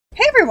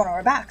everyone,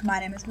 we're back. My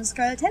name is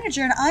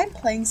MissScarletTanager and I'm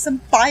playing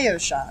some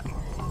Bioshock.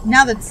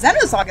 Now that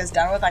Xenosaga is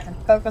done with, I can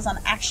focus on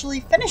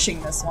actually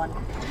finishing this one.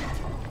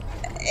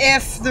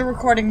 If the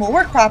recording will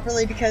work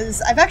properly,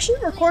 because I've actually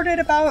recorded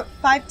about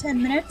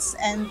 5-10 minutes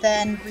and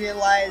then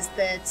realized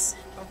that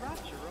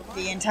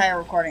the entire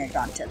recording had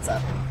gone tits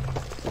up.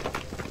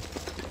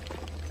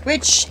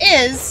 Which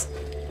is,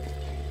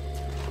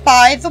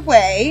 by the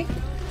way,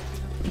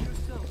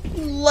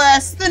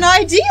 less than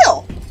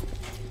ideal.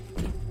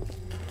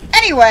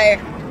 Anyway.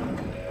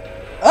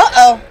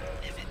 Uh-oh.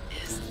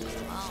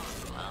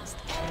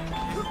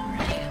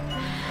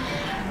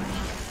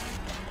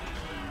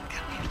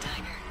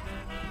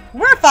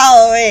 We're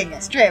following a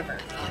stripper.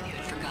 Thought you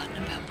had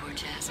forgotten about poor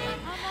Jasmine,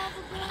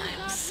 but I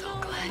am so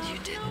glad you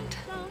didn't.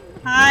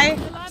 Hi.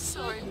 I'm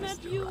sorry,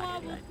 Mr.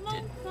 Ryan. I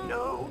didn't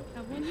know.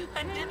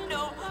 I didn't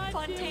know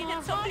Fontaine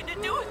had something to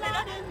do with it.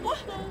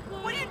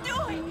 What are you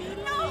doing?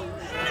 No,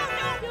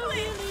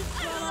 please.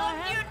 I love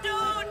you.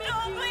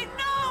 Please,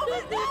 no.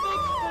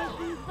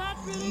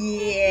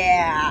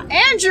 Yeah.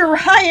 Andrew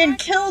Ryan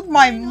killed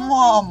my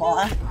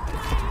mama.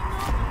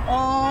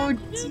 Oh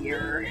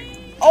dear.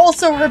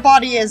 Also, her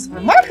body is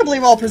remarkably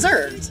well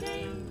preserved.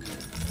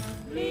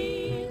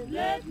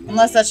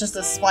 Unless that's just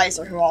a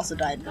splicer who also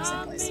died in the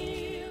same place.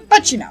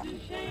 But you know.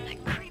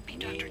 That creepy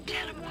Dr.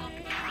 Tannenbaum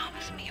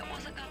promised me it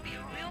wasn't going to be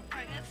a real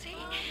pregnancy.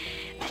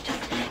 They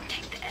just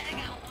take the egg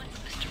out when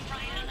Mr.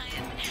 Ryan and I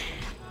had...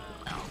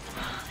 Well,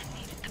 I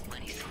needed the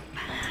money so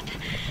bad.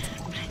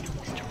 But I know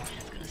Mr.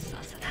 Ryan's going to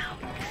suss it out.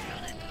 He's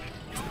going to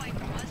know I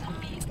wasn't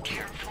being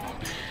careful.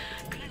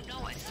 Going to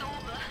know I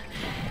sold the...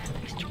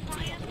 Mr.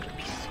 Ryan's going to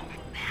be so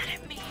mad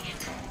at me.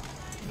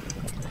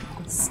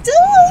 Still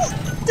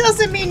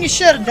doesn't mean you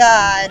should have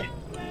died.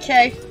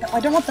 Okay. No, I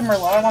don't want the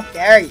Merlot. I want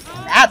Barry.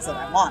 That's what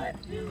I wanted.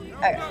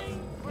 Okay.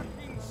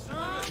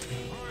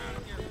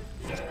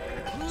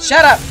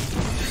 Shut up.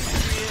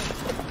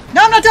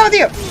 No, I'm not done with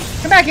you.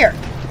 Come back here.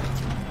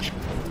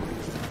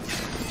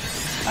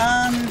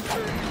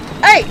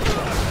 Hey!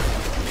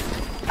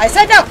 I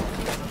said no!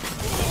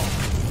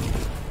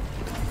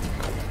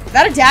 Is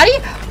that a daddy?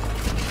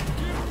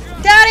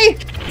 Daddy!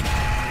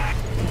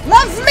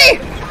 Love me!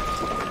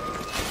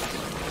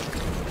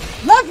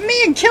 Love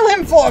me and kill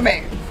him for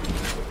me!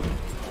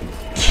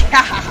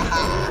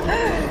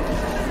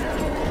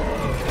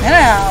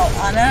 No.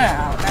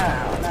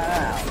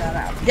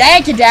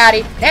 Thank you,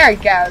 Daddy. There he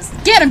goes.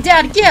 Get him,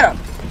 Daddy, get him!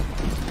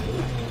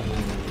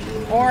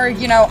 Or,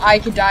 you know, I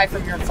could die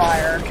from your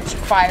fire, because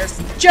your fire's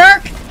a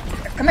jerk!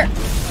 Here, come here.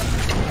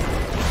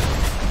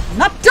 I'm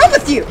not done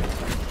with you!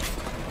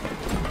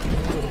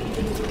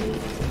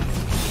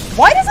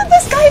 Why doesn't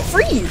this guy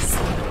freeze?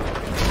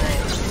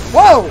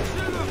 Whoa!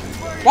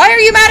 Why are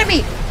you mad at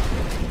me?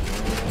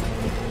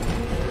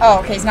 Oh,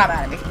 okay, he's not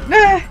mad at me.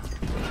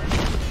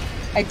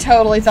 I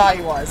totally thought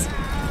he was.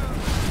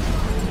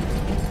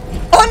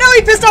 Oh no,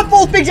 he pissed off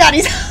both Big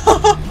Daddies!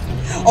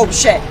 Oh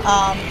shit.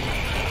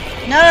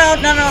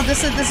 No,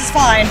 this is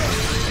fine.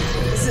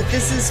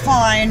 This is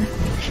fine.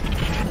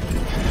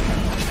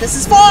 This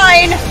is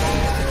fine!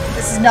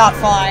 This is not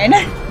fine.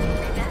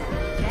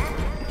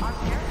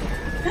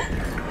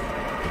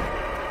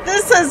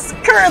 This has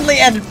currently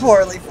ended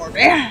poorly for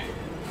me.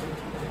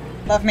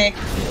 Love me.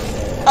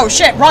 Oh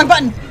shit, wrong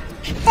button!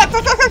 Fuck!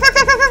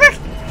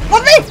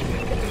 Love me!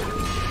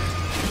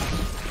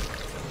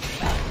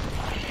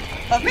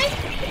 Love me?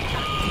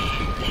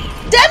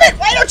 Damn it!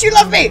 Why don't you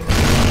love me?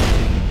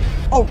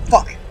 Oh,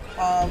 fuck.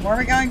 Where are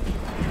we going?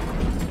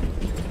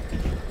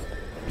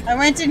 I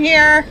went in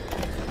here.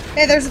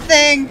 Hey, there's a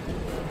thing.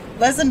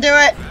 Listen to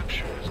it.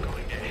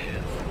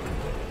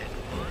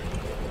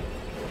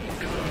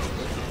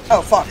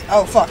 Oh, fuck.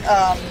 Oh, fuck.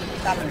 I'm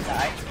gonna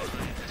die.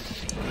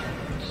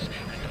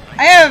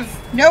 I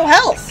have no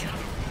health.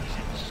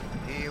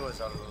 He was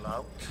a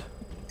lout,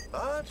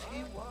 but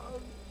he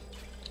was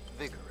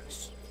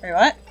vigorous. Wait,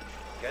 what?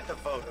 Get the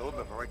photo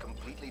before it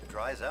completely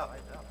dries out.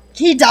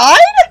 He died?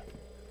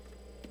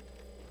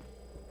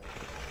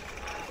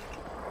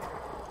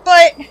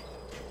 But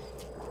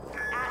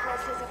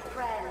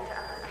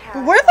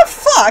where the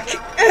fuck?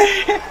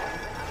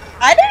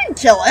 I didn't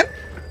kill him.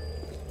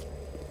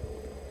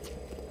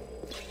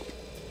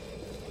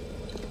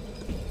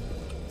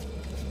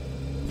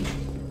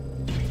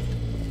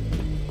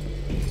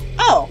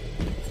 Oh.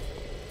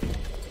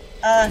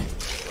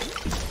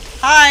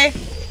 Hi.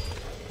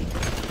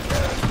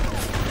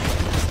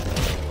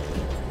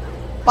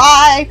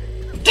 Bye.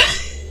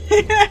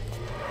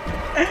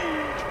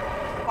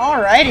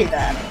 Alrighty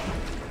then.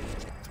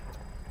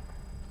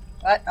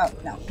 What? Oh,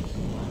 no.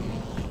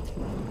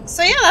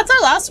 So yeah, that's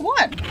our last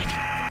one.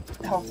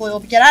 Hopefully we'll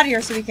get out of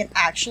here so we can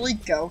actually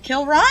go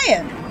kill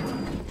Ryan.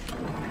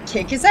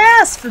 Kick his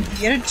ass for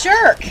being a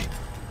jerk.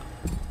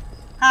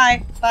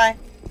 Hi. Bye.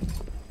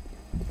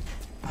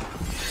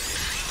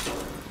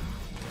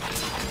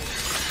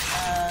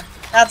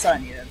 That's what I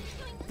needed.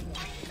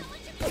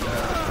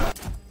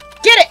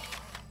 Get it!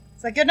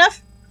 Is that good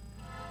enough?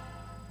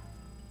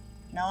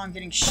 Now I'm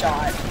getting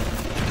shot.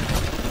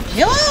 Leave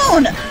me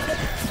alone!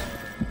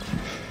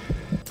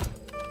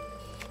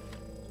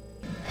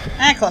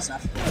 Close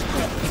enough.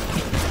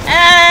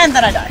 And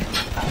then I die.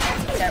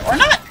 Okay, or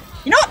not.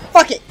 You know what?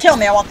 Fuck it. Kill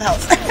me. I want the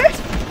health.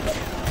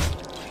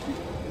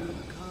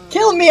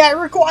 Kill me. I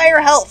require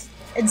health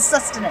and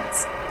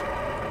sustenance.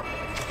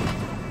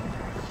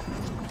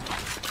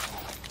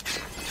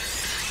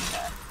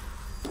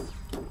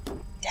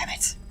 Damn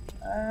it.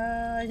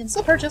 I can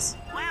still purchase.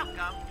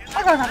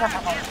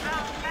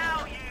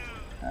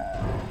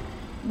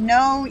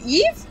 No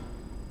Eve?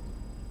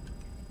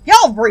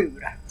 Y'all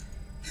rude.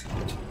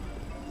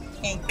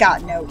 Ain't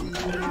got no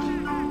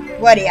Eve.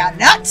 What are ya,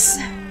 nuts?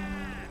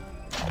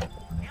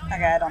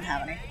 Okay, I don't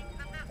have any.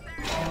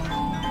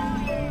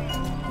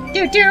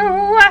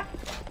 Doo-doo!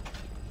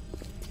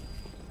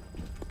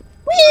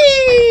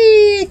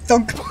 Whee!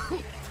 Thunk!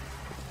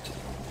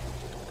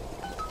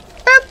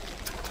 Boop!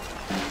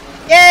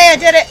 Yay, I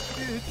did it!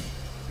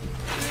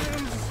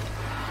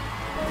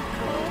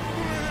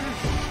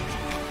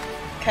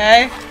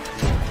 Okay.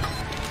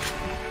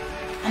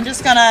 I'm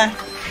just gonna...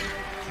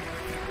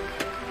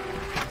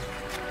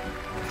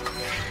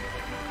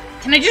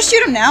 Can I just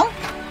shoot him now?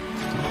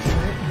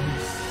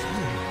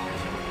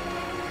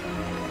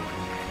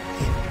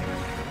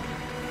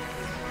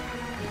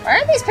 Why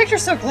are these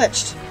pictures so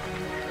glitched?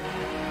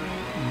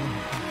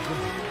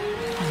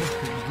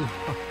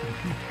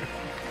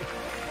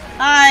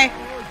 Hi.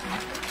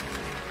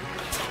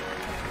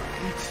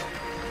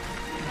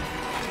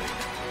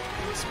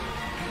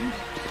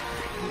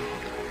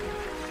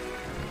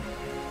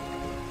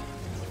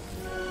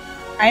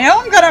 I know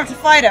I'm gonna have to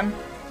fight him.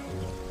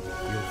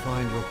 You'll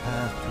find your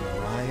path to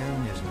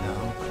Ryan is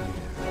now clear.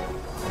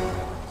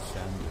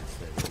 Sandra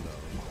said so.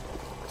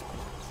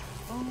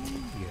 Oh,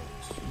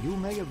 yes. You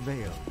may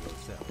avail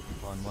yourself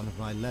upon one of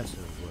my lesser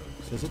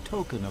works as a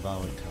token of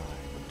our time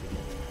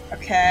together.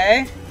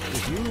 Okay.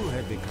 If you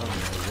had become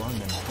my one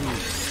and only,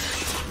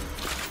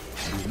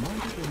 you might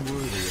have been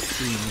worthy of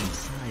being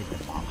inside the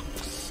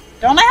box.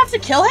 Don't I have to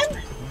kill him?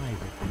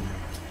 Private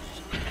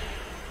matters.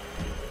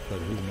 But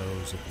who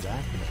knows if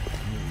that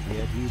man is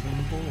yet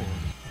even born?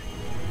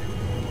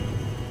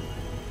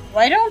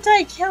 Why don't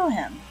I kill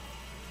him?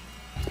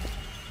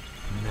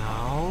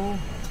 Now,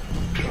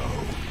 go.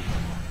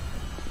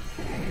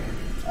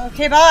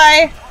 Okay,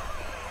 bye.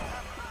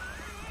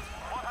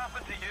 What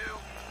happened to you?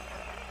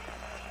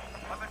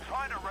 I've been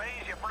trying to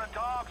raise you for a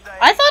dog's day.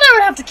 I thought I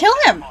would have to kill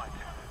him.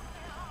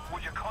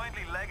 Would you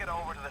kindly leg it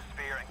over to the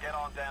spear and get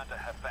on down to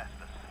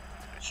Hephaestus?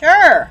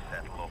 Sure.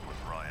 Settle up with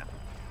Ryan.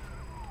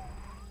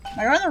 Am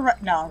I going the right?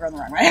 No, I'm going the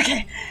wrong way.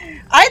 Okay.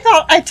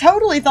 I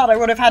totally thought I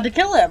would have had to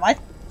kill him. I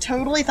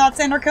totally thought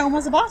Sandercombe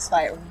was a boss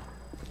fight.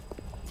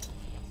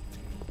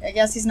 I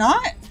guess he's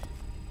not.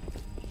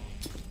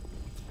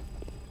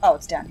 Oh,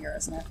 it's down here,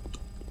 isn't it?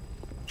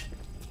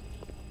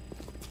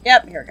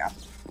 Yep, here we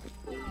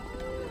go.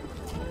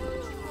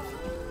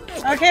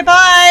 Okay,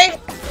 bye!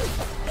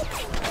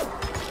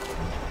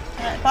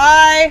 Alright,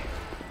 bye!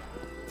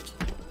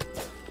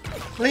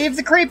 Leave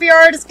the creepy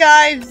artist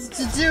guy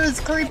to do his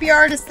creepy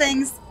artist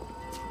things.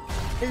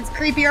 His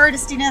creepy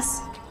artistiness.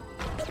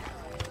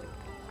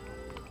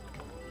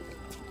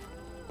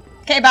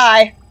 Okay,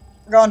 bye.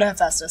 We're going to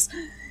Hephaestus.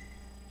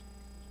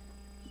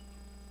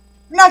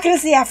 I'm not gonna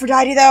see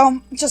Aphrodite, though.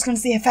 I'm just gonna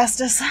see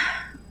Hephaestus.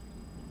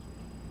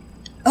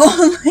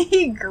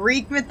 Only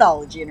Greek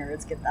mythology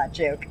nerds get that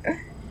joke.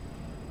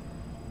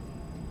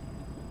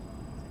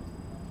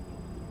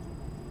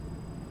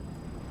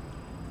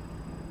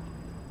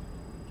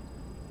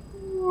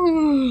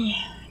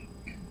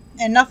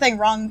 And nothing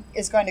wrong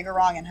is going to go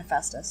wrong in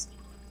Hephaestus.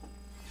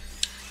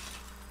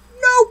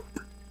 Nope!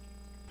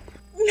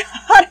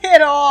 Not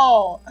at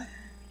all!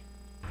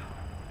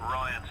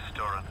 Ryan's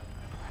stirring.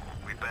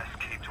 We best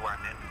keep to our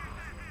knitting.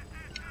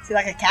 Is he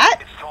like a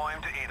cat? It's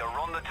time to either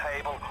run the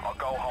table or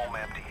go home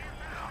empty.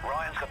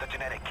 Ryan's got the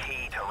genetic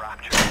key to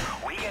rapture.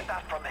 We get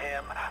that from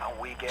him and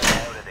we get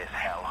out of this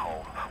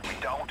hellhole. We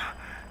don't,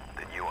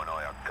 then you and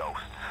I are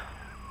ghosts.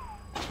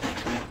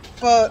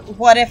 But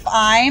what if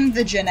I'm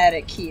the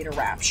genetic key to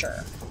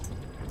rapture?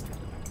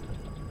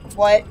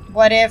 What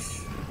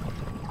if...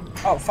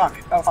 Oh, fuck.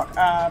 Oh, fuck.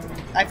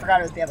 I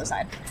forgot it was the other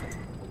side.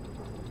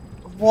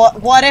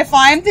 What if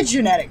I'm the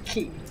genetic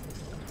key?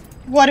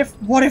 What if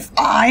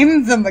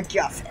I'm the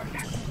MacGuffin?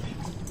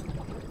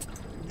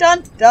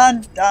 Dun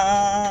dun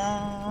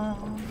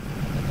dun.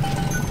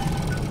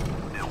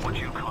 Now would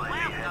you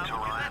kindly head to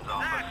Ryan's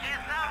office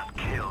and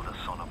kill the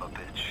son of a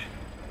bitch?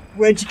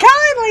 Would you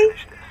kindly?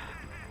 Finish this.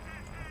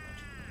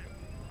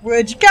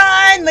 Would you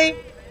kindly?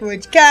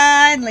 Would you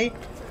kindly?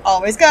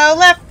 Always go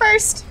left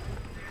first.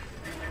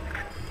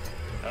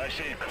 I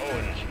see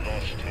Cohen's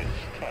lost his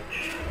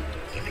touch.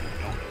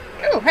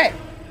 Oh, hey.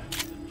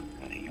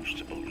 And he used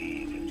to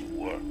believe in the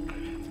work,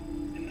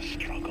 in the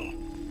struggle.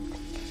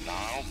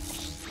 Now,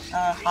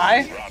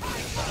 Hi.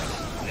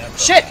 never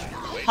Shit.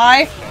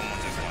 Hi.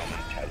 someone to come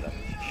and tell him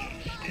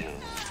he still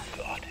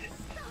got it.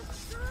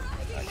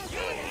 I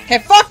suppose Okay,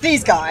 fuck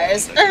these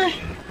guys. Okay,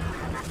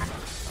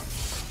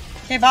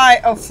 bye.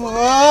 Oh,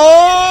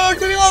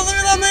 fuck. Leave me alone,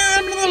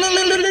 leave me alone,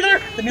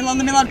 leave me alone,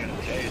 leave me alone.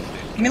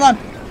 Leave me alone.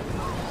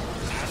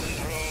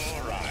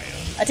 Sandro Ryan.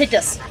 I take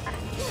this.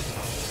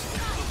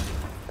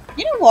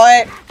 You know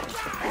what?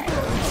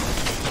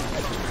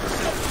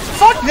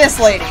 Fuck this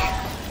lady.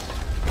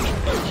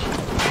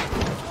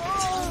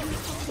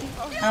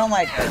 I don't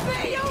like her.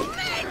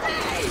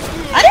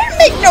 I didn't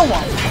make no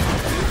one.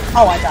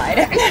 Oh, I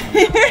died.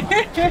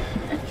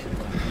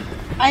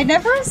 I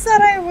never said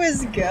I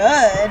was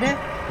good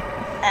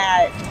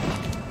at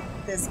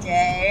this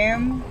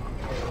game.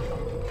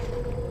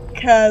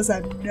 'Cause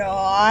I'm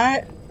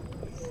not.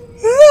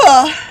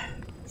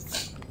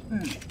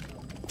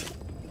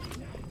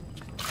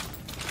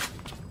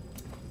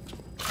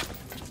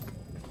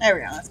 There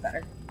we go, that's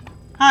better.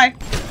 Hi.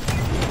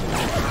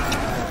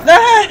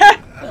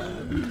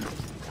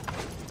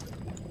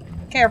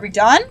 Okay, are we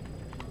done?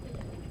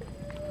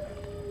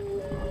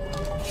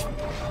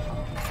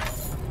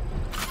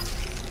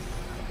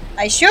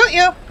 I shoot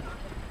you!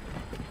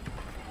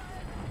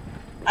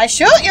 I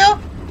shoot you!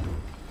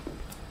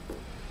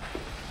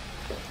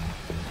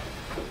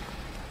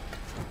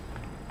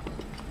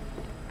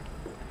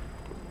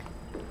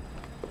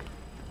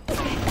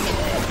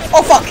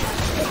 Oh fuck!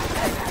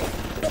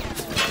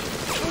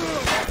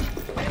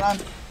 Come on.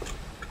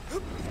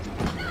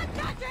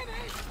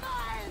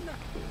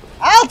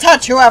 I'll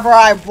touch whoever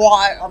I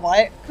want.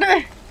 What?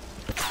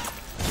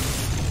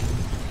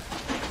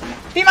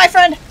 Be my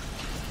friend.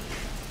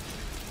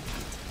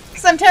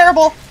 Cause I'm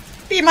terrible.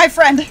 Be my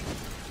friend.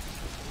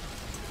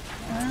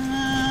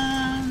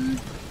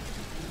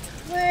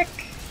 Click.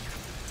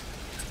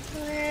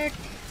 Click.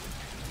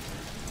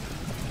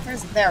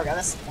 Where's there we go.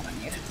 This is the one I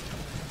need.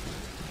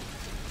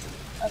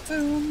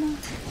 Boom.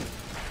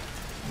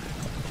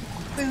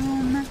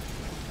 Boom.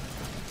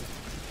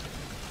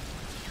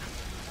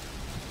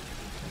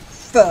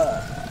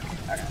 Fuck.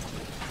 Okay.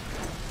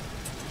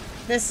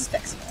 This is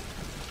fixable.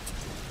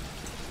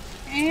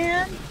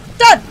 And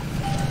done!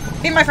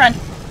 Be my friend.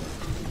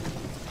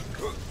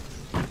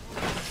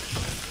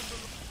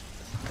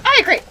 I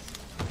agree.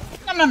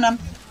 Num num num.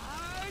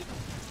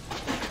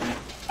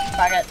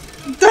 Fuck it.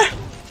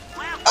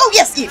 Oh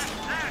yes, Eve!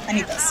 I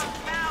need this.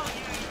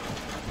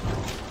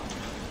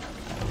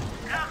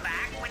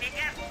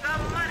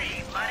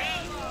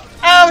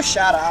 Oh,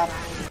 shut up.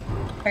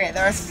 Okay,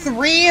 there are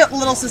 3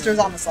 little sisters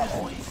on this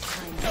level.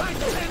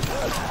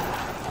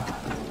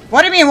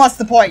 What do you mean, what's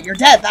the point? You're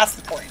dead, that's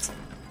the point.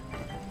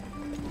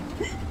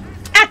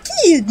 I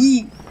killed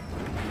you!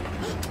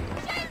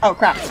 Oh,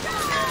 crap.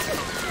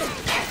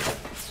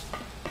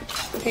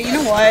 Okay, you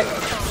know what?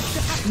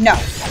 No.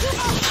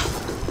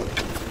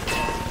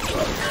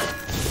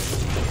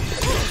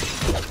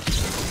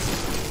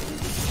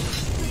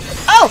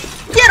 Oh!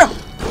 Get him!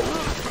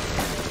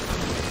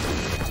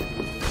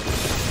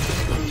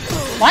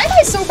 Why am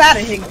I so bad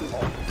at hitting people?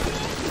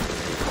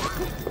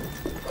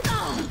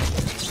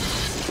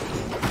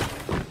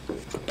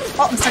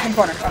 Oh, I'm stuck in the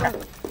corner. Okay.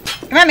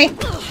 Come at me.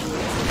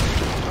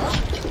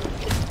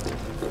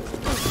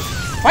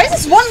 Why is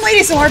this one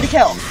lady so hard to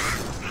kill?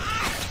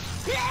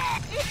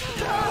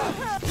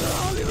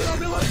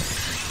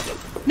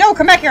 No,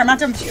 come back here. I'm not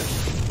done with you.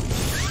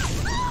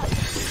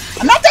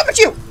 I'm not done with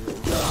you!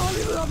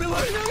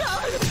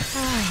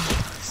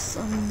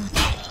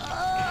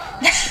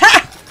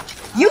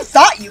 You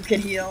thought you could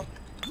heal.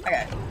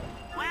 Okay.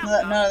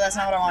 No, that's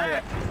not what I want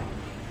to do.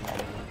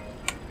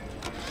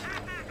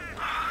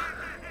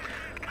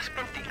 I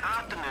spent the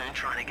afternoon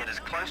trying to get as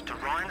close to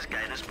Ryan's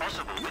gate as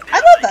possible. I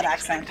love that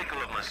accent.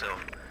 Spectacle of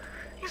myself.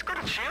 He's got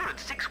it shielded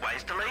 6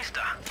 ways to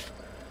Leicester.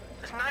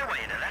 There's no way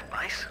into that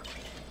base.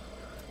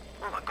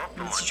 All I got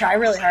for Let's try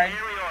really hard.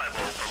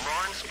 eyeball from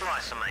Ryan's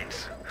splicer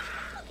mates.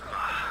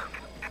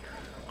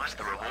 That's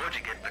the reward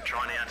you get for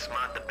trying to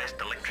outsmart the best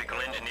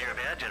electrical engineer of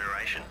our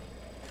generation.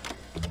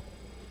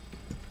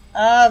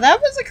 That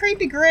was a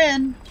creepy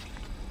grin.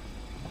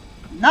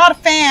 Not a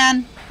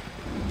fan.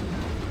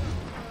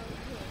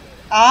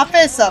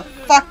 Office of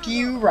Fuck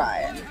You,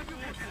 Ryan.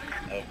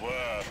 A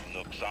worm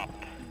looks up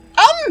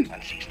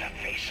and sees the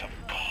face of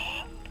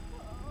God.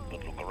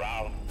 But look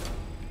around.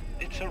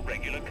 It's a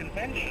regular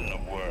convention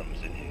of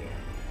worms in here.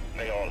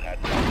 They all had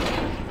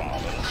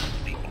fathers,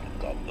 people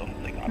who loved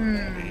them. They got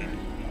married,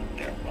 got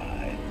their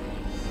wives.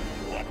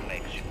 What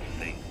makes you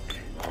think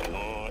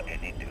you're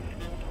any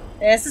different?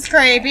 This is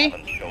creepy. I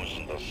haven't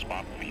chosen the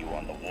spot for you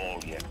on the wall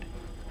yet.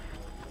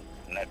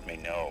 Let me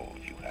know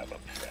if you have a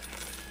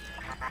preference.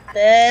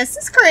 This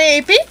is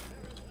creepy.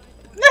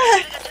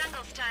 The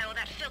jungle style with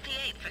that filthy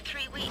ape for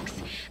 3 weeks,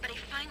 but he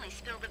finally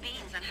spilled the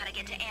beans on how to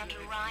get to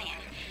Andrew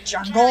Ryan.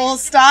 Jungle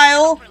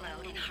style.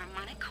 Overload in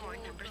harmonic chord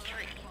number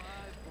 3.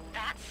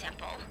 That's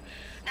simple.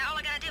 Now all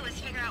I gotta do is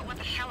figure out what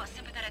the hell a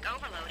sympathetic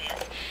overload is,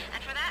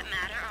 and for that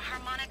matter, a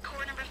harmonic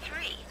chord number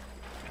 3.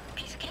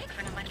 Piece of cake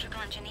for an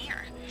electrical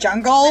engineer.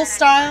 Jungle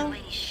style.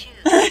 Lady shoes.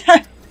 Gonna go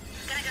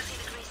see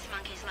the grease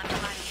monkeys left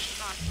alive and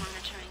keep off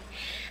monitoring.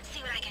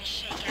 See what I can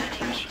shake out of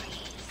their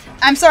trees.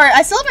 I'm sorry,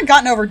 I still haven't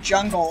gotten over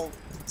jungle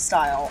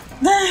style.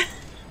 No!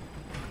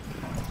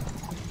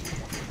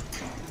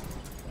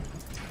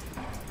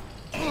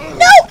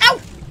 Ow!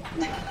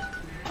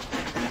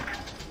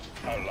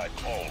 Unlike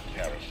all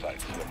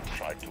parasites who have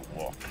tried to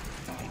walk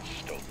in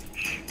stone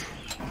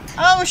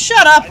Oh,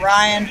 shut up,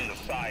 Ryan. The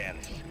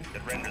science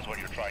that renders what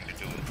you're trying to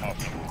do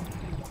impossible.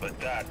 But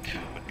that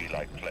would be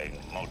like playing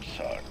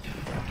Mozart.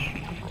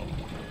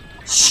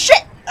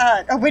 Shit!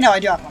 Oh, wait, no, I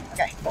do have one.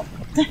 Okay, cool.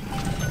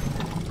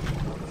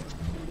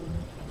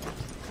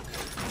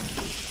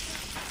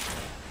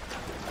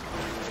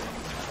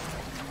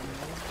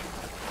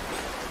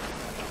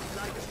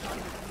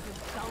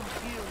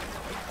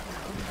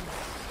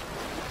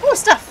 Oh,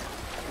 stuff!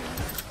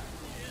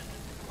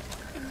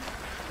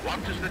 What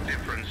is the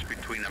difference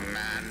between a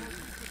man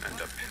and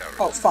a parasite?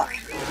 Oh, fuck.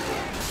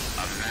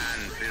 A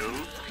man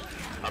builds,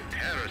 a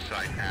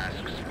parasite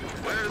asks,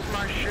 where's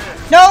my share?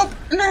 Nope!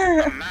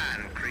 A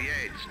man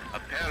creates, a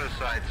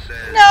parasite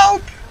says,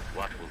 Nope!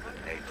 what will the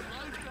neighbors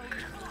think?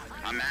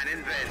 A man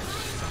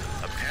invents,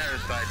 a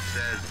parasite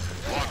says,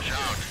 watch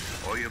out,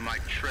 or you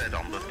might tread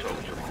on the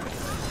totem.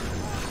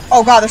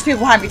 Oh god, there's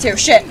people behind me too.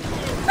 Shit.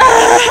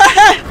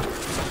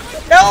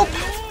 Nope.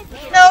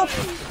 Nope.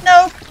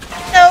 Nope.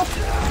 Nope.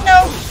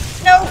 Nope.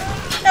 Nope.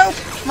 Nope.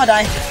 I'm gonna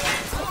die.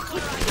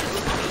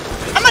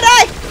 I'm gonna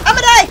die. I'm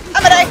gonna die.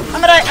 I'm gonna die.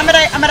 I'm gonna die. I'm gonna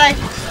die. I'm gonna die.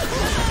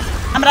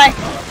 I'm gonna die.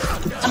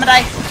 I'm gonna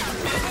die.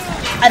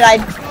 I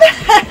died.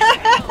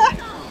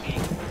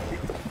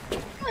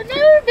 I've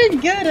never been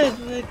good at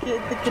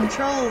the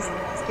controls in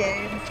this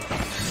game.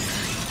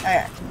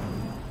 Okay.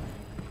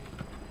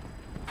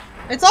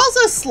 It's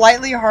also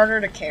slightly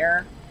harder to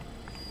care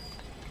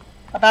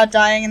about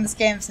dying in this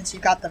game since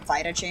you've got the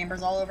Vita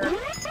chambers all over.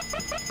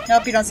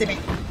 Nope, you don't see me.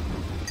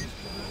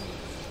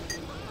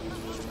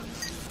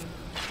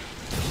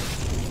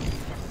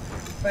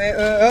 Wait,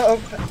 oh,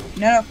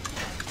 no.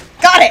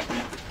 Got it!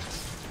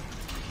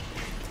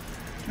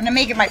 I'm gonna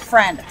make it my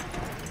friend.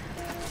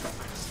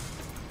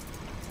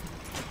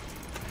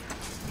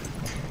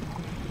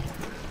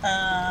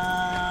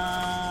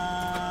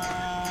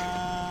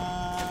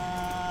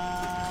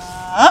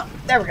 Oh,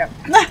 there we go.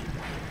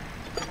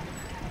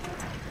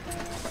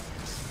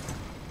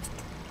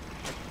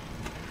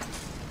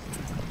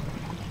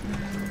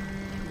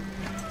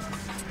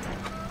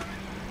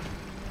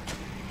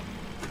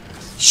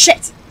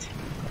 Shit!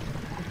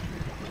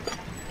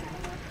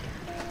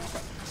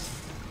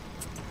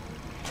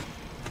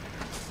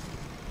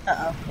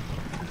 Uh-oh.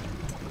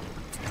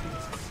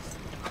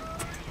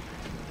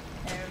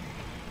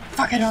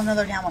 Fuck, I don't know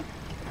the down one.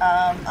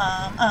 Oh,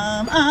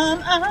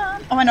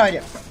 I know I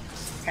do.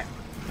 Okay.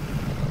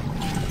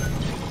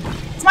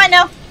 It's mine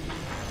now.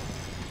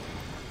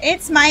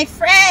 It's my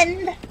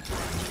friend.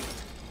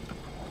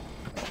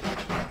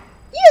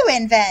 You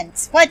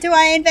invent. What do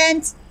I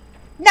invent?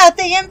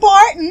 Nothing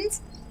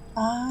important.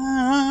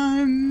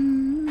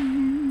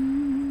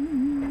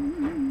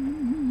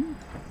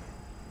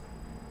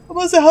 What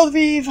was the health of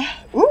Eve?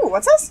 Ooh,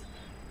 what's this?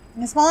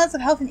 In a small ounce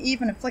of health in Eve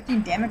when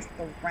inflicting damage with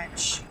a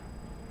wrench.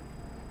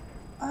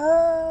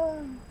 Oh.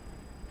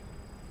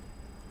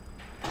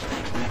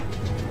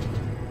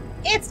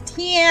 It's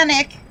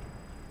Tianic.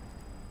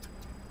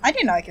 I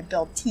didn't know I could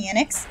build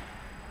Tianics.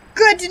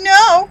 Good to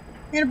know.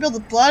 I'm gonna build a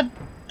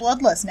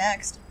bloodless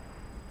next.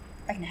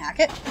 I can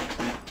hack it.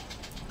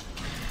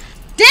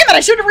 Damn it!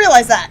 I should have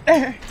realized that.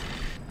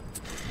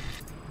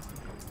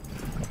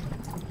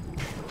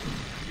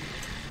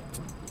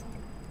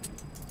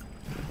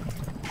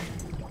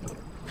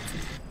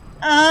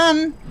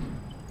 I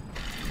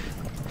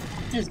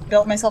just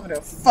built myself into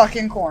a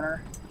fucking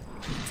corner.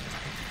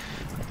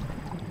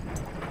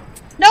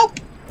 Nope!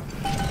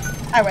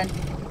 I win.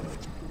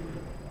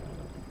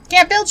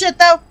 Can't build shit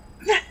though!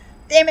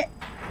 Damn it!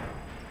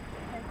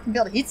 I can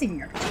build a heatsink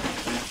here.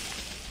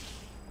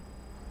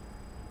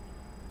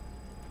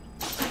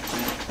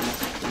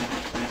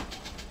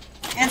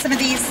 And some of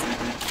these.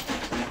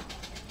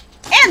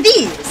 And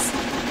these!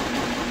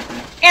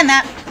 And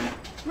that.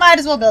 Might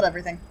as well build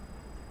everything.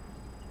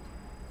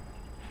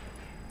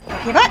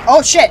 Okay, but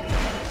oh shit!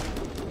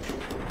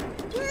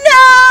 No!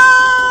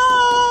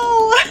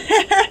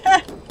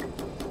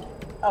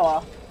 Oh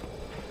well.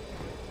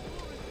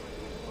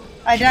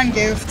 I done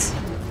goofed.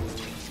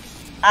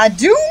 I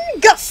done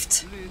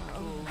goofed!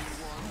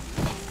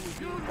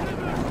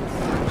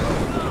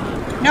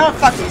 No,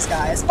 fuck these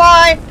guys.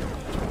 Bye!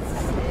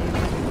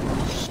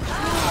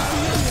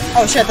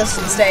 Oh shit, this is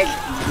a mistake.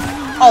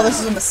 Oh, this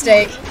is a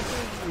mistake.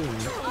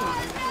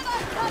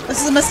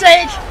 This is a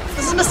mistake!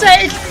 This is a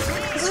mistake!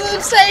 This is a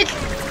mistake!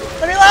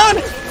 Let me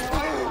alone!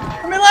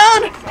 Let me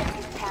alone!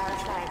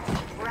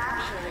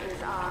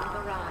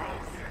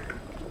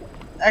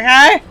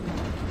 Okay.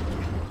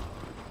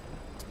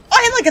 Oh,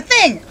 I hit like a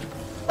thing!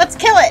 Let's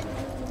kill it!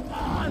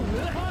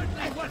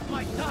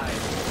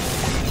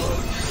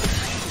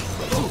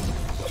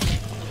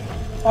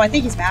 Oh, I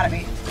think he's mad at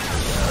me.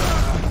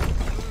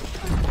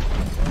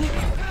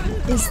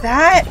 Is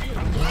that...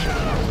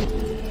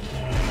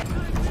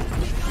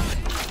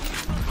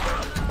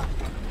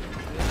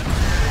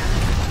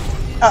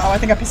 Uh-oh, I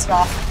think I pissed it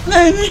off.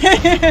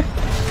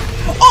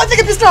 Oh, I think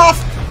I pissed it off!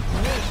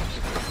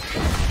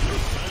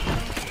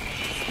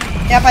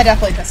 Yep, I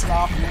definitely pissed it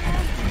off.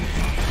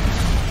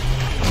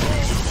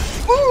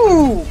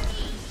 Ooh!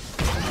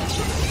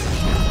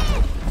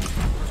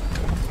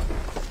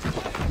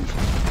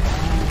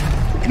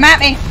 Come at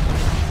me.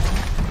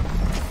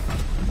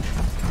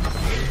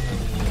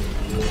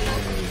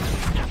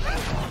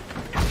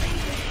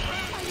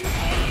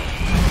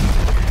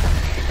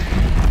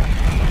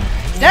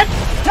 Dead?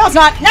 No, it's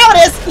not. Now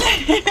it is.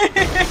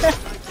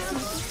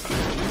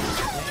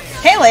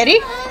 Hey, lady.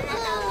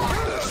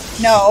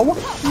 No.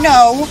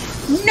 No.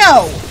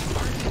 No.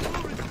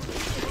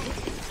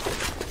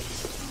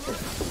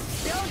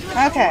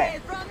 Okay.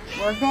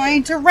 We're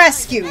going to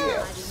rescue you.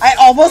 I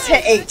almost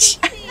hit H.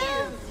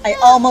 I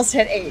almost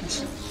hit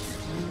H.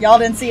 Y'all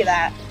didn't see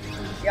that.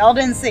 Y'all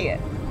didn't see it.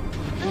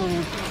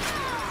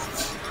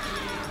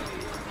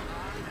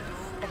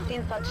 I've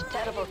seen such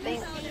terrible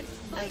things.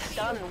 I've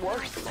done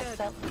worse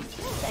myself.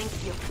 Thank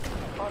you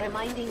for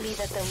reminding me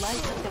that the light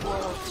of the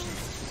world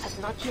has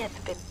not yet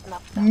been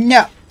snuffed out.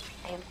 No.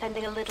 I am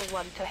sending a little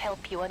one to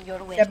help you on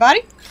your way. Dead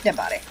body? Dead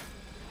body.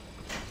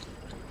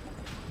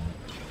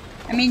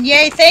 I mean,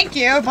 yay, thank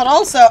you, but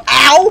also,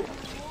 ow!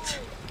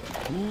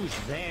 Who's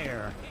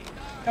there?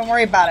 Don't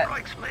worry about it.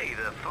 Strikes me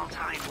that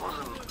Fontaine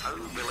wasn't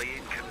overly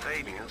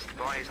inconvenienced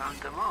by his own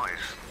demise.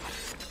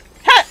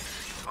 Ha!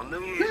 On New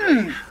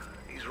Year's Eve,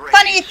 he's ready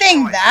Funny to thing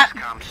strike that-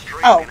 has come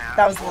streaming Oh, out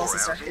that was of the little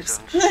sister. whorehouses Oops.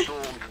 and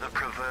stormed the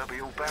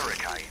proverbial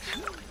barricades.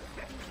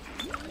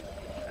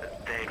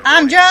 Dead I'm right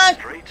in the drunk.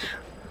 streets,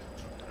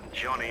 and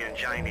Johnny and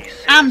Jamie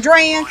I'm Sims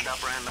drunk. lined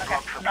up round the Okay,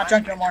 block for I'm not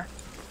drunk no plasmids. more.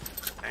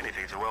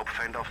 Anything to help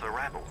fend off the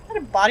rabble. Is that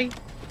a body?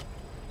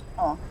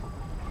 Oh.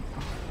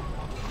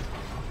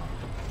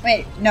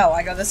 Wait, no,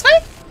 I go this way?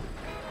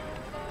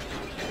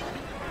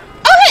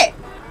 Oh, hey!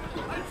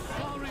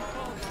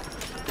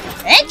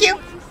 Thank you.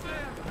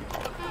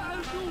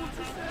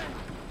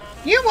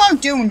 You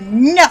won't do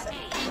nothing.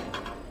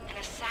 An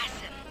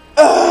assassin.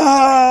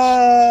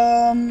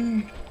 I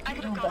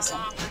could have gone wrong, I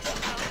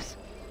suppose.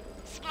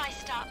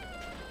 Spliced up.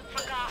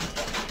 Forgot.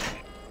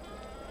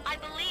 I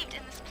believed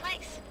in this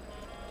place.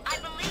 I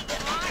believed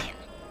in Ryan.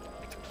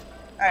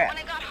 Alright. When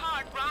it got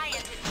hard,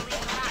 Ryan didn't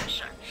believe in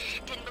rapture.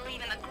 Didn't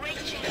believe in the great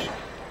chain.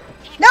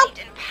 He Nope.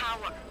 believed in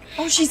power.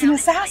 Oh, she's And an now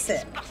his life is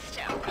assassin. bust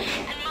out,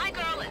 and my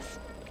girl is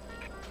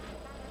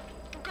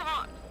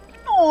gone.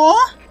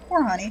 Aw,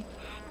 poor honey.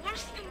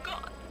 Worse than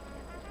gone.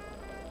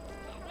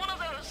 One of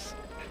those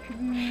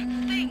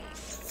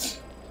things.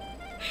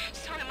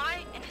 So am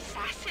I an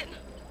assassin?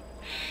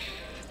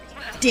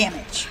 Well,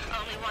 Damage.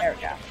 only one There we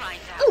way go. to find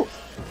out. Ooh.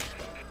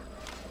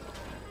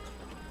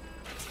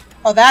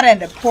 Oh, that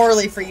ended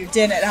poorly for you,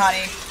 didn't it,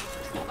 honey?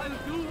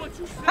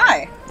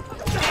 Hi.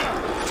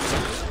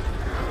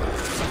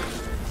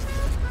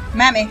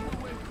 Mammy.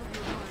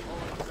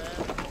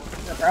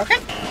 Is it broken?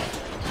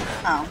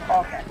 Oh,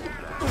 okay.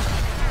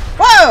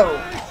 Whoa!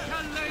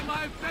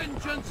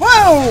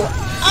 Whoa!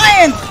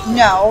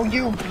 No,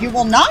 you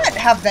will not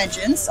have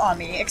vengeance on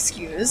me,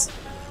 excuse.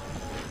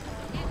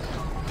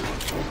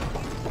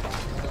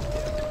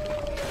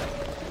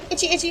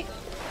 Itchy, itchy.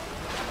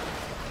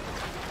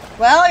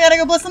 Well, I gotta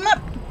go blow them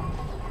up.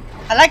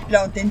 I like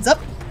blowing things up.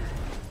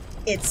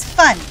 It's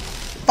fun.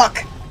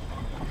 Fuck.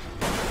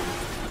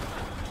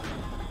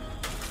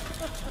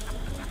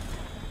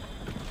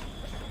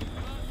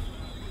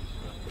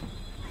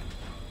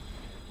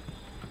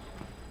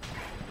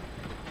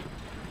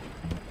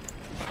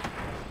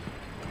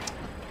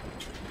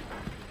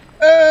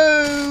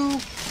 Oh.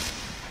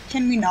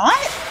 Can we not?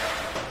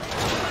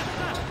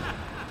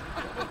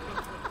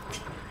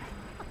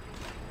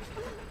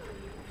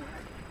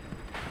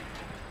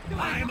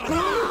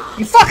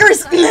 You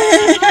fuckers!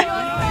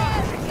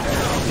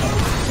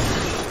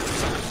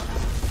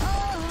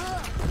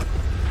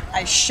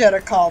 I should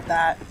have called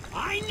that.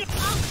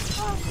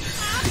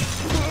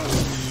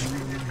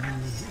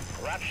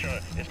 Rapture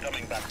is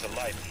coming back to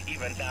life.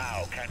 Even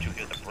now, can't you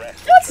hear the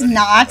breath? No, it's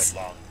not.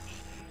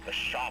 The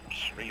shops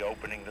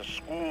reopening, the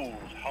schools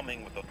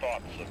humming with the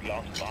thoughts of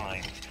young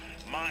minds.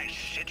 My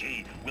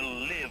city will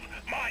live.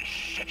 My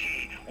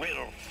city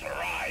will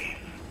thrive.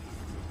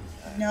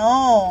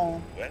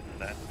 No. When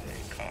that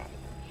day comes,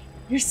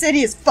 Your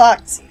city is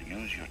fucked.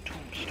 use your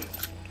tombstone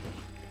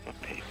for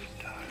payment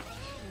time.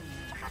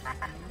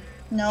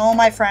 No,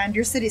 my friend,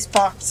 your city's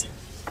fucked.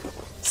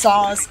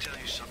 Saws. Let me tell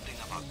you something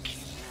about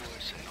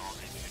keyboards and all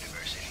them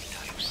university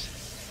types.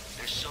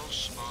 They're so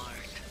smart,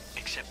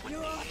 except when they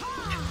eat. I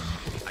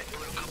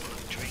put a couple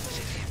of drinks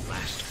in him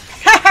last week.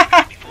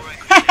 Before I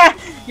could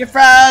say You're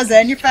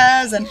frozen, you're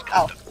frozen.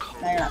 Oh,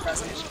 no, you're not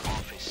frozen. his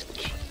office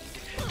keyed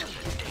to the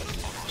day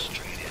on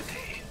Australia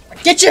Day.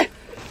 I'll get you!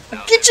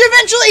 I'll get you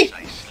eventually! I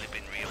slip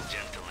in real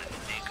gentle and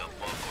nick a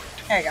buck or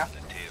two There you go. from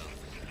the tail.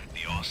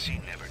 The Aussie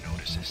never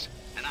notices,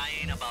 and I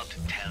ain't about to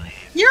tell him.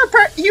 You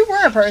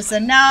were a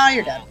person, now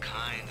you're dead. All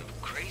kind of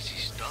crazy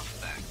stuff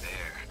back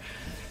there.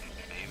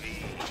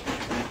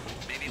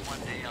 Maybe one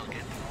day I'll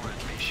get more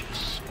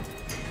ambitious.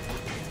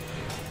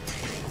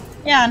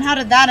 Yeah, and how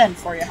did that end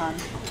for you, hon?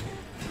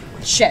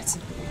 Shit.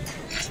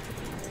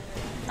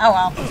 Oh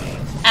well.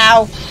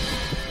 Ow.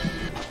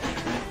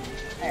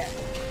 There.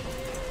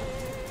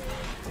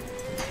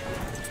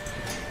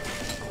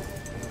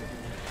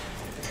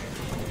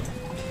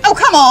 Oh,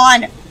 come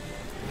on!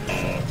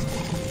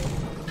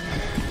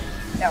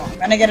 No, I'm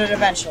gonna get it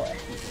eventually.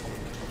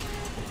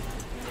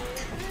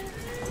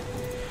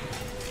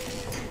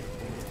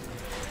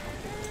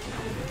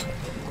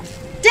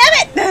 Damn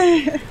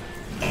it!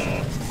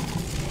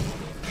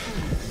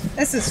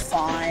 This is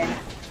fine.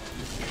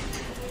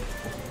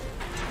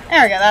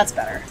 There we go, that's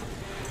better.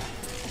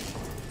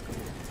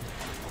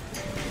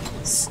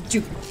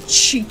 Stupid,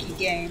 cheeky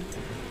game.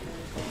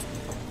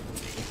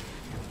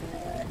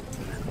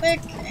 Click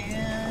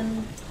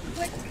and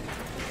click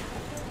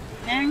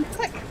and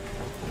click.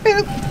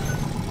 Boop.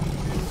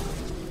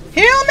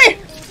 Heal me!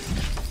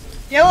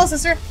 Yeah, little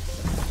sister.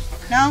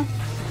 No?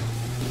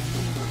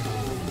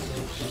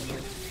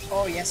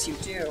 Oh, yes, you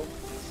do.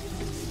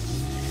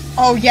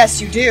 Oh, yes,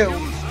 you do.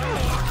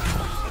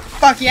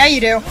 Fuck yeah, you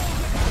do.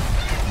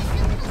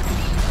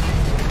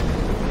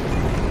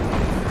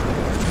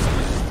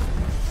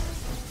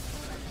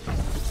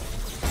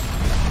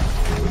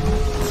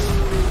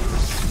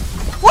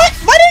 What?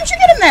 Why didn't you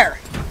get in there?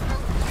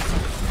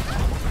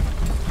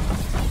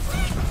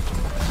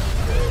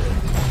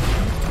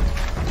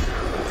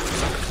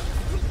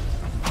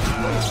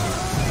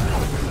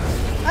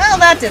 Well,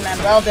 that didn't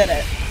end well, did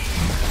it?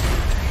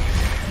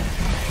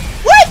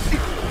 What?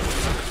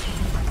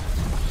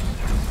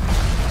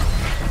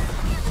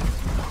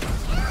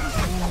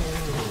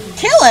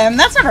 Kill him?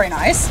 That's not very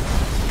nice.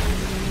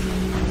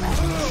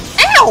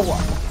 Ow!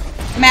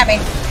 Come at me.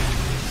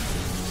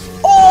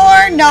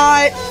 Or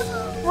not.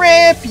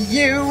 Rip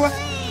you.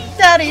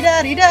 Daddy,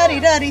 daddy, daddy,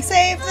 daddy,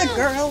 save the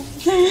girl.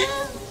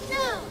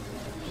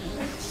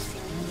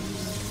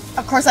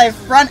 Of course,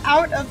 I've run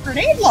out of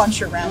grenade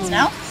launcher rounds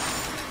now.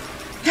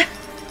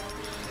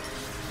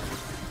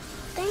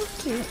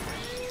 Thank you.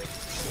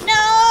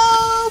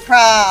 No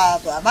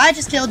problem. I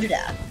just killed your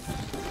dad.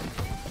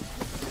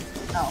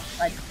 Oh,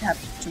 I have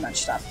too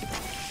much stuff.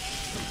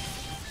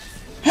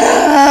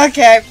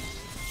 Okay.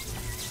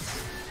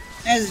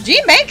 There's a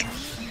G-Bank.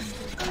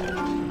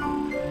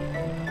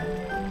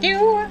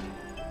 Do.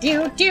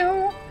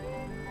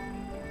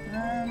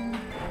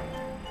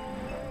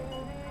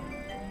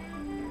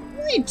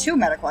 I need 2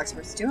 medical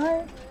experts, do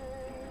I?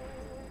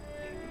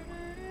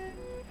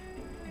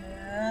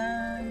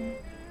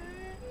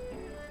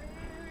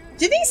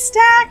 Do these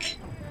stack?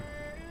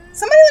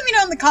 Somebody let me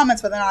know in the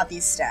comments whether or not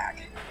these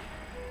stack.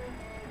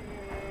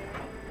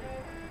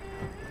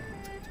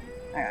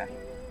 Okay.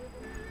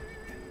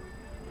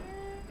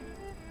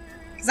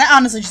 Because I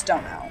honestly just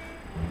don't know.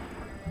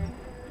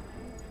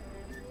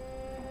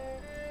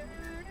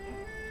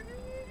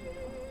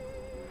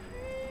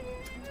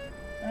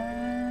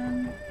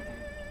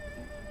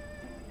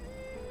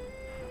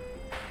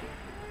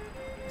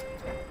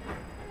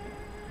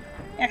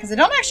 Yeah, because I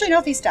don't actually know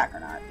if these stack or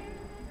not.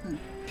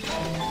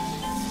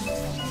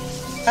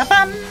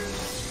 Ba-bum!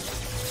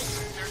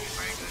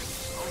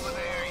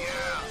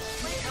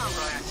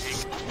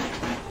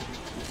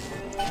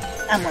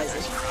 I'm lazy.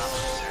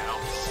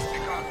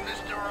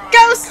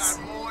 Ghosts!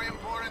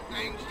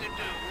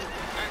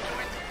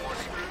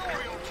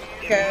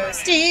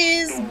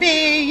 Ghosties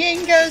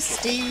being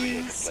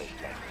ghosties.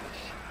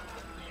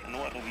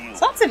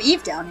 There's lots of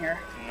Eve down here.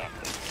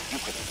 You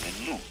could have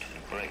been loot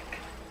and break.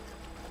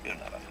 You're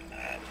not a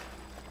man.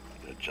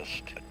 You're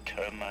just a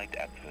termite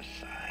at her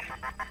side.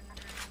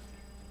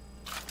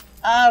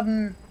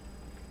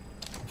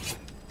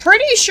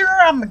 Pretty sure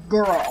I'm a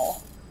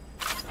girl.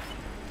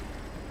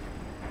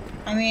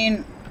 I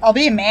mean, I'll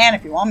be a man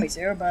if you want me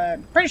to, but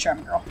pretty sure I'm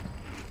a girl.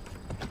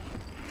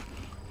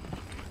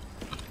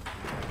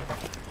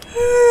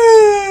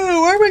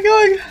 Where are we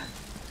going?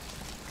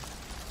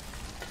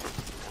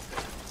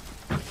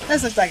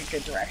 This looks like a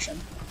good direction.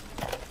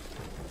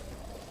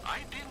 I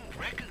didn't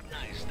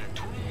recognize the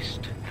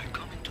tourist that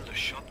come into the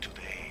shop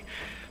today.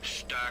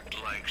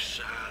 Stacked like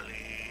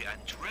Sally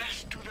and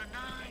dressed to the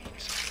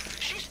nines.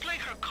 She's played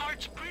her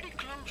cards pretty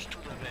close to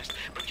the vest,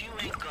 but you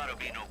ain't gotta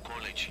be no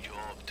college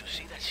job to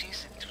see that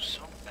she's into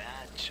some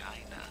bad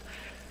china.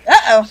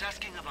 Uh-oh. I was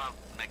asking about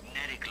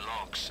magnetic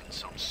locks and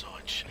some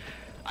such.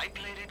 I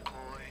played it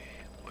coy,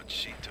 but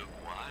she took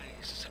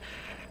wise.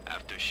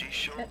 After she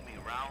showed me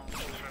round to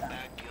her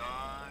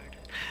backyard,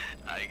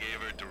 I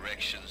gave her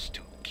directions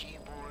to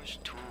Keyboard's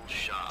tool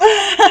shop.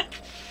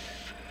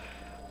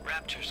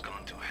 Rapture's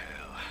gone to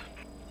hell,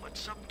 but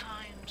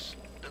sometimes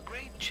the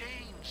great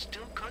chain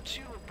still cuts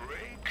you a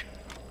break.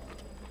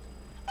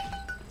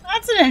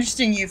 That's an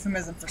interesting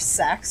euphemism for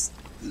sex.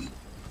 You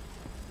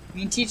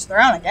can teach their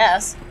own, I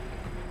guess.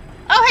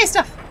 Oh, hey,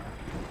 stuff!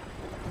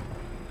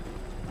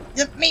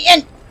 Get me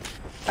in!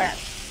 Okay.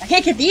 I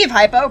can't get the Eve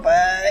hypo,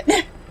 but...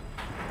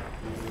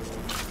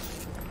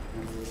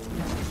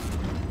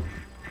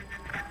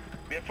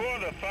 Before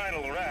the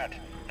final rat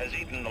has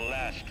eaten the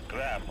last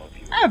gram of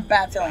you, I have a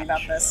bad feeling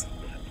about this.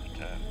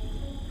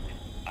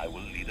 I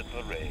will lead a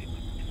parade.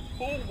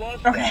 Who was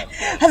Okay,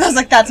 that? I was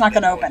like, that's not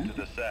gonna open. To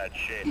the sad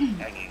shape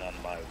hanging on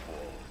my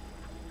wall.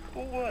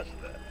 Who was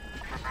that?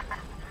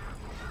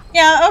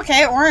 Yeah,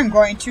 okay, or I'm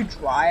going to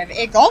drive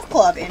a golf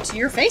club into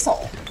your face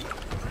hole.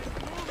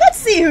 Let's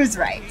see who's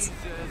right.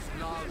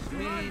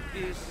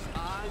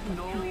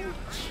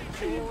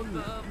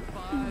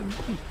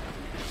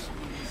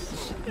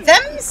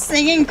 Them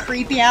singing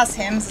creepy-ass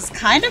hymns is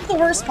kind of the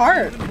worst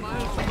part.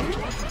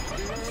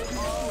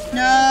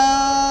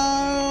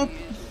 No.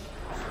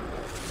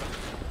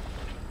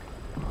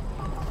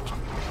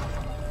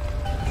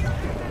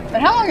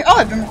 But how long? Oh,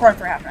 I've been recording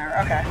for half an hour.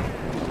 Okay.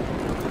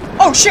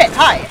 Oh shit!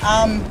 Hi.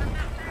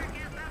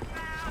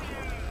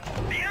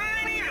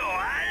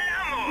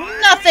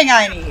 Nothing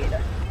I need.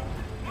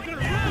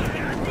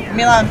 Leave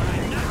me alone.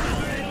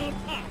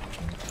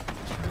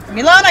 Leave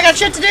me alone. I got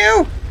shit to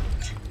do.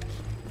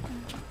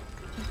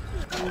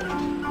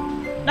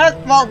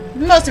 Not well.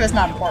 Most of it's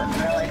not important,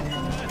 really.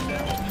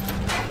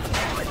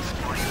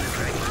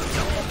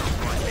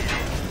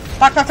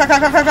 Fuck! Fuck! Fuck!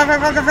 Fuck! Fuck! Fuck! Fuck!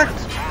 Fuck! Fuck!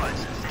 Fuck!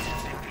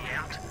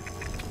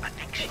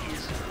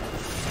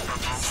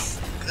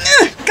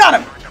 Got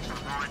him!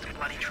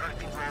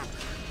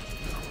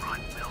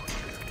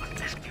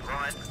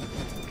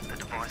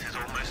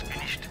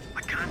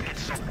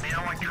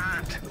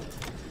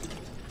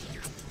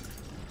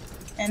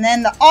 And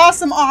then the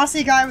awesome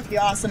Aussie guy with the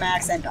awesome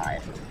accent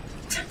died.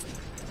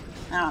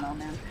 I don't know,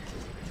 man.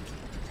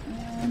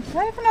 And do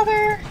I have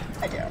another?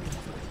 I do.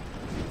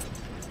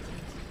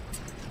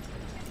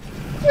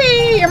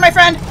 Whee! You're my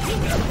friend!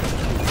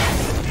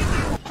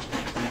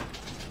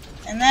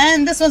 And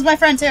then this one's my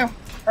friend too.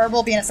 Or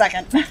will be in a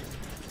second.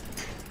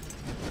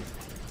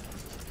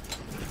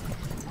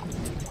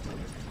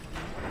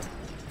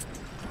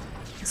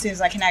 As soon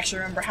as I can actually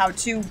remember how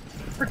to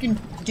freaking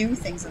do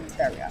things in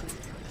there we go.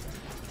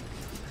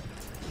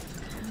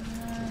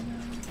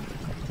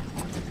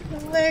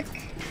 Click.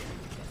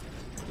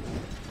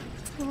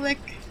 Click.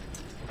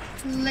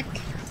 Click.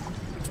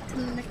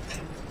 Click.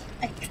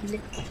 I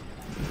click.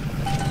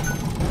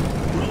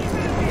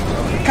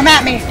 Come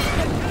at me!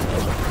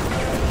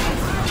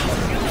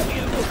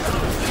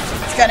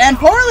 It's gonna end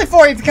poorly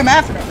for you if you come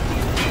after me.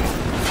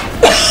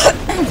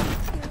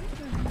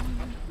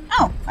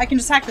 Oh, I can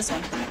just hack this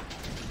one.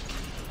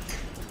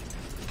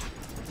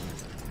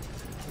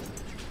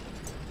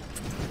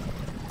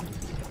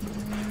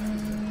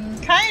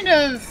 Kind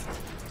of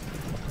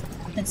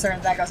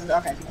concerned that goes into.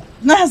 Okay,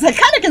 cool. I was like,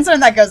 kind of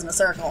concerned that goes in a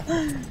circle.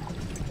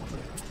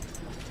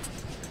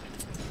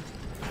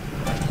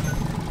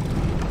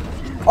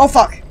 Oh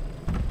fuck.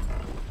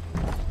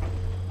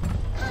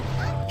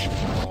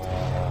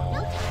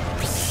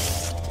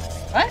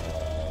 What?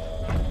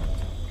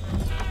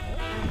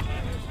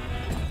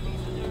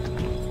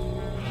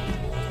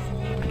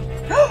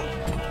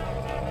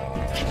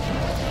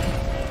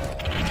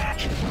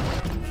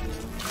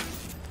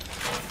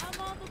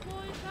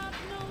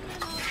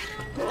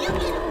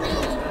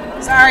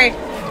 Sorry.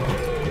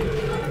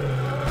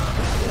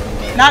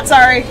 Not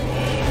sorry.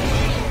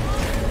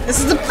 This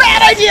is a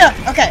bad idea!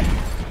 Okay.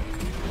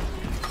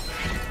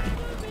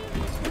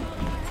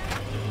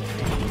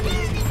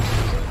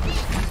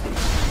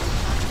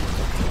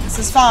 This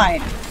is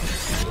fine.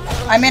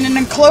 I'm in an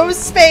enclosed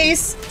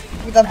space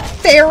with a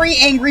very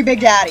angry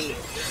Big Daddy.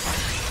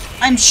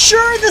 I'm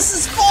sure this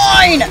is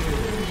fine!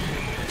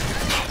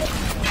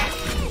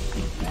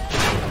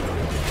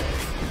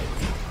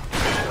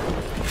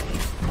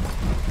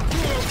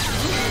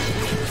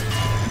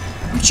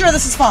 I'm sure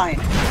this is fine.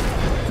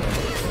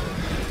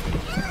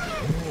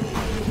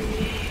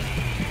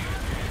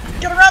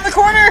 Get around the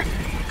corner!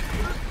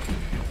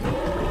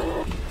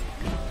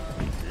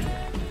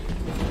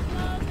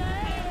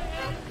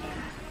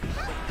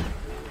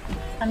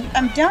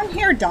 I'm down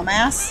here,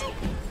 dumbass.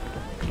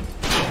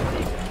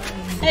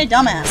 Hey,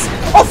 dumbass.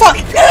 Oh, fuck!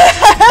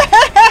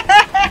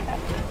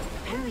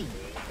 Hurry,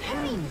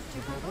 hurry, Mr.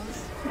 Bubbles.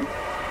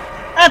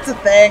 That's a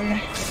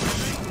thing.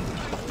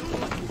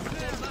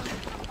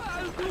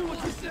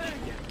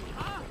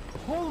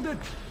 Hold it!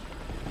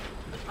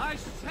 I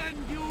send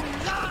you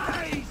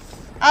lies!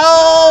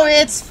 Oh,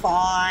 it's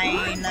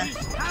fine.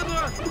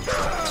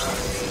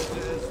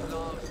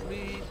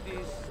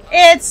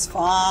 It's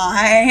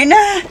fine.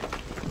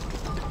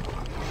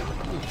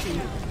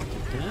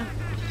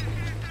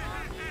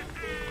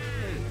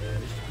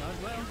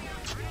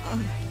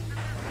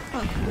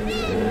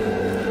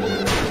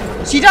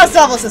 She does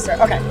still have a sister.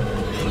 Okay.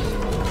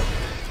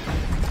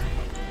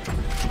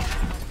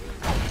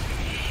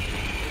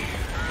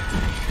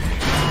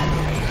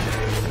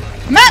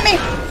 Come at me!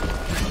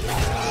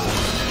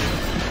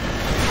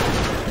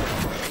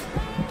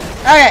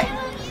 Okay.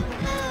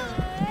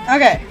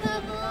 Okay.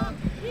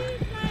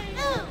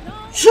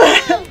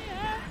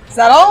 Is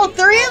that all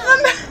three of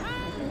them?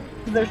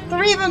 There's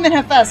three of them in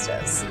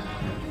Hephaestus.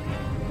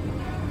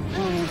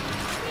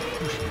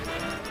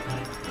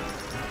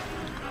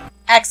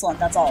 Excellent,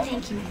 that's all.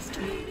 Thank you,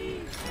 Mister.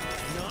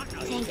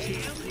 Thank you.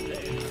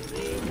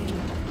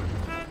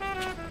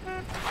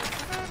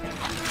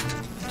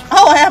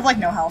 Oh, I have like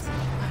no health.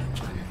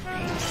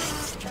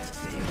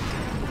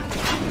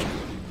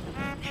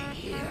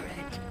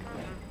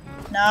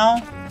 No.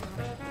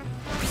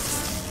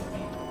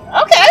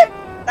 Okay,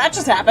 that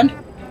just happened.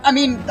 I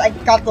mean, I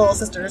got the little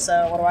sister,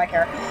 so what do I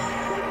care?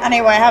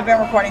 Anyway, I have been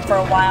recording for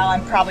a while.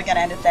 I'm probably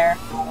gonna end it there.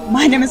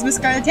 My name is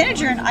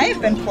MissScarletTanager, and I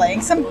have been playing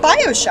some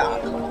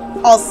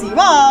Bioshock. I'll see you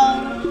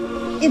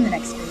all in the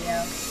next video.